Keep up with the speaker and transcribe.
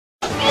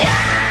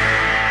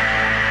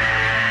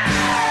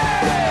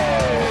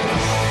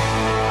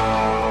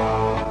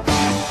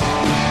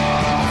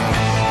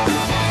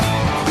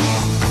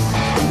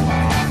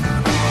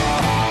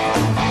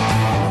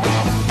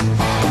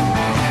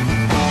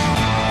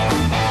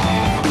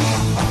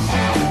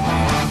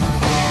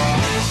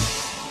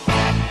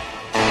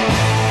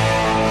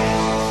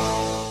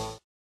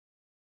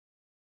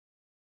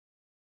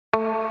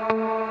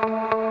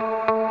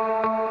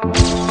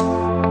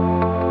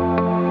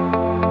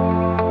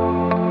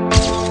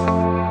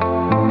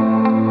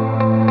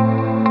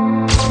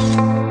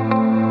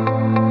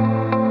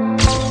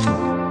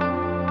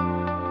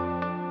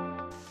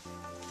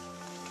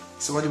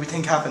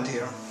happened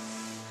here?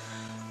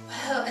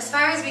 Well, as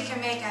far as we can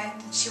make out,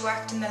 she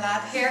worked in the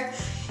lab here.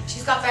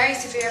 She's got very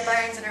severe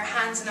burns in her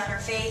hands and on her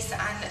face,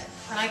 and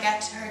when I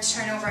get her to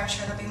turn over, I'm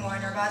sure there'll be more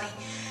in her body.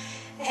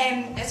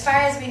 As far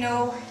as we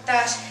know,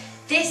 that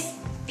this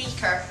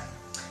beaker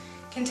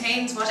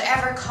contains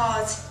whatever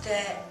caused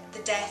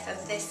the death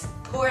of this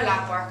poor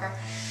lab worker.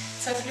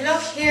 So if you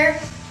look here,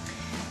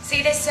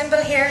 see this symbol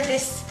here,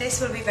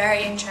 this will be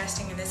very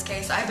interesting in this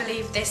case. I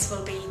believe this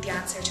will be the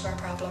answer to our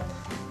problem.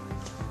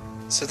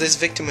 So this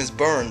victim is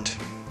burned.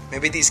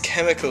 Maybe these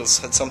chemicals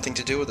had something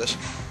to do with it.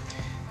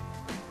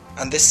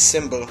 And this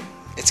symbol,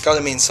 it's got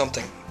to mean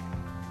something.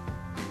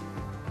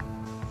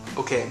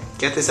 Okay,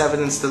 get this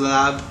evidence to the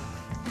lab.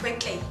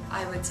 Quickly,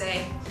 I would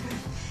say.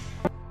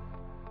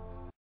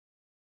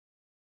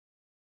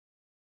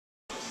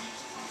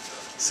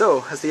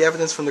 So, has the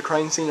evidence from the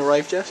crime scene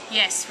arrived yet?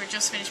 Yes, we're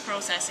just finished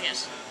processing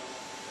it.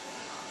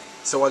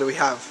 So what do we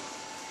have?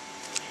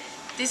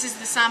 This is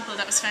the sample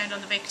that was found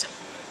on the victim.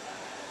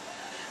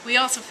 We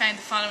also found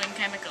the following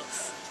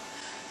chemicals: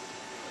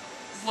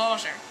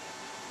 water,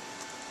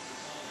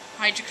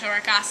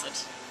 hydrochloric acid,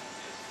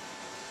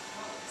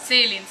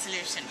 saline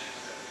solution,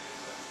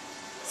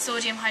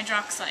 sodium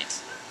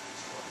hydroxide,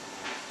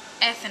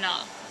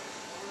 ethanol,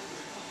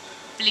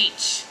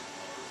 bleach,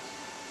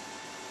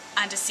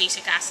 and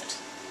acetic acid.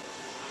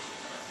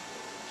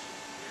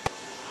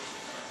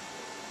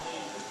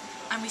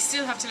 And we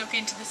still have to look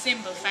into the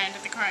symbol found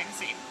at the crime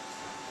scene.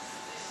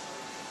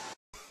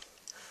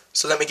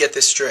 So let me get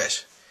this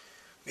straight.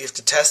 We have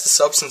to test the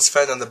substance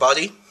found on the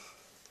body,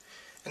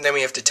 and then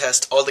we have to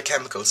test all the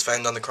chemicals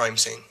found on the crime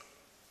scene.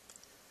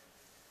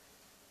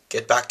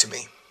 Get back to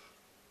me.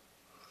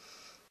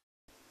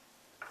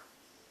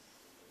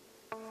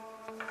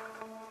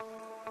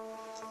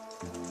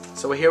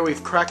 So here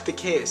we've cracked the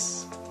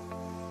case.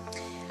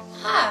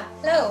 Ah,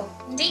 hello,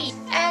 indeed.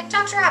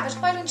 Dr. Abbott,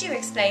 why don't you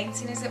explain,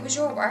 seeing as it was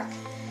your work?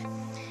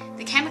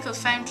 The chemical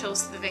found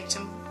close to the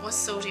victim was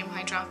sodium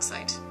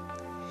hydroxide.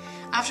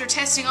 After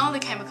testing all the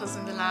chemicals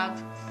in the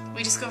lab,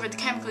 we discovered the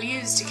chemical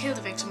used to kill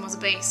the victim was a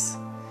base.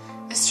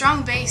 A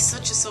strong base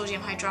such as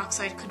sodium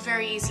hydroxide could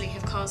very easily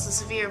have caused the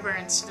severe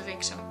burns to the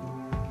victim.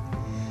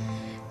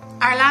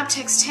 Our lab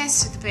techs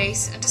tested the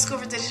base and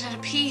discovered that it had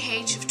a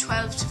pH of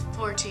 12 to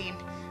 14,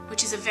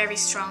 which is a very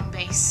strong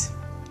base.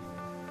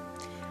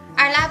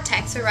 Our lab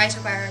techs will write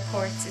up our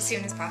reports as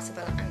soon as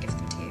possible and give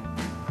them to you.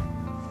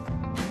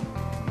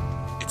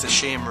 It's a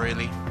shame,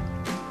 really.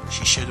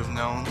 She should have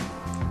known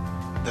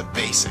the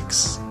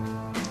basics.